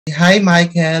Hi,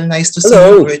 Michael. Nice to see you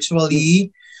Hello.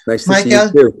 virtually. Nice to see you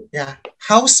Michael, too. yeah,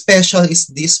 how special is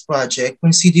this project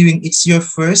considering it's your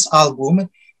first album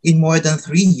in more than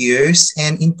 3 years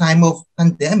and in time of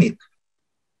pandemic?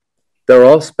 They're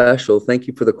all special. Thank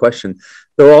you for the question.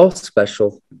 They're all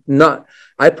special. Not,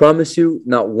 I promise you,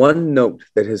 not one note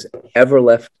that has ever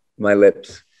left my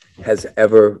lips has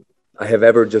ever, I have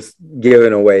ever just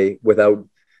given away without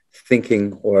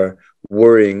thinking or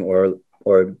worrying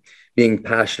or being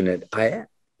passionate.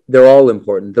 They're all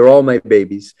important. They're all my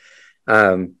babies.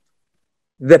 Um,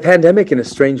 the pandemic, in a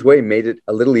strange way, made it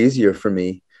a little easier for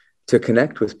me to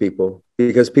connect with people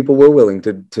because people were willing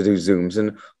to do Zooms.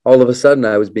 And all of a sudden,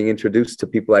 I was being introduced to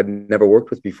people I'd never worked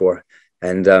with before.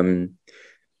 And,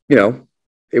 you know,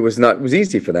 it was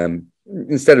easy for them.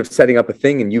 Instead of setting up a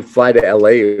thing and you fly to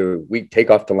LA or we take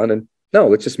off to London, no,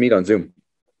 let's just meet on Zoom.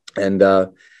 And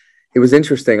it was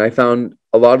interesting. I found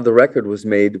a lot of the record was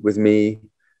made with me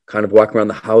kind of walking around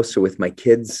the house or with my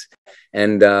kids.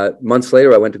 And months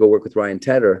later, I went to go work with Ryan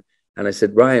Tedder. And I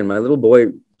said, Ryan, my little boy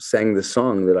sang the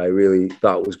song that I really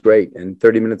thought was great. And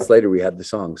 30 minutes later, we had the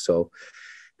song. So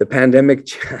the pandemic,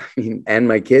 I mean, and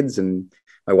my kids and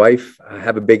my wife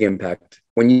have a big impact.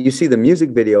 When you see the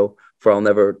music video for I'll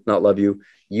Never Not Love You,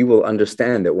 you will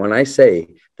understand that when I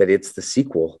say that it's the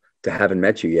sequel to Haven't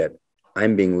Met You Yet,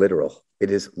 I'm being literal.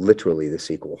 It is literally the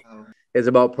sequel. It's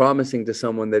about promising to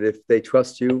someone that if they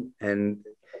trust you and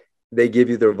they give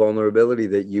you their vulnerability,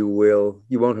 that you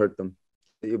won't hurt them.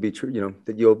 That you'll be true, you know,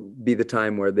 that you'll be the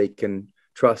time where they can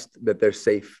trust that they're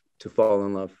safe to fall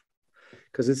in love.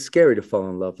 Because it's scary to fall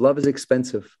in love. Love is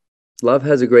expensive. Love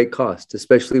has a great cost,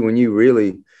 especially when you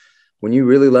really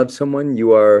love someone,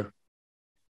 you're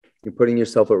putting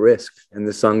yourself at risk. And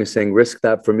the song is saying, risk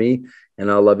that for me,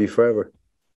 and I'll love you forever.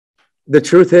 The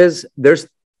truth is, there's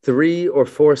 3 or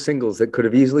 4 singles that could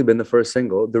have easily been the first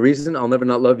single. The reason I'll Never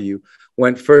Not Love You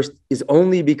went first is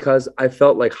only because I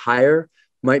felt like Higher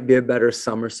might be a better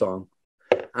summer song.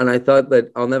 And I thought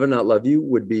that I'll Never Not Love You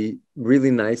would be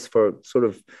really nice for sort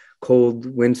of cold,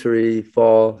 wintry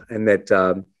fall. And that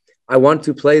I want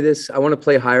to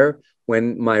play Higher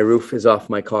when my roof is off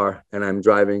my car and I'm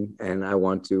driving and I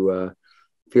want to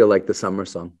feel like the summer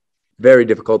song. Very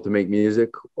difficult to make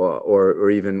music or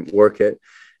even work it.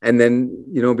 And then,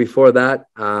 you know, before that,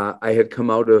 I had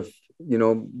come out of, you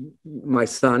know, my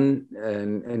son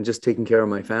and just taking care of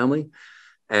my family.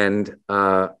 And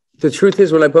the truth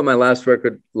is, when I put my last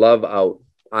record, Love, out,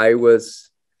 I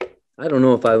don't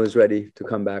know if I was ready to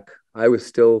come back. I was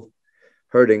still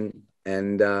hurting.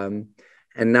 And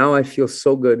now I feel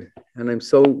so good. And I'm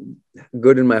so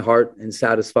good in my heart and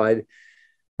satisfied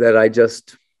that I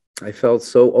felt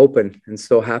so open and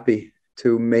so happy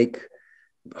to make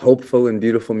hopeful and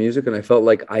beautiful music, and I felt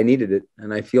like I needed it,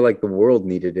 and I feel like the world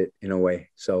needed it in a way.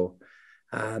 So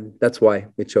that's why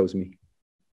it chose me.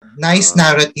 Nice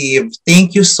narrative.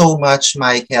 Thank you so much,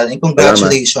 Michael, and Salamat.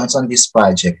 congratulations on this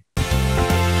project.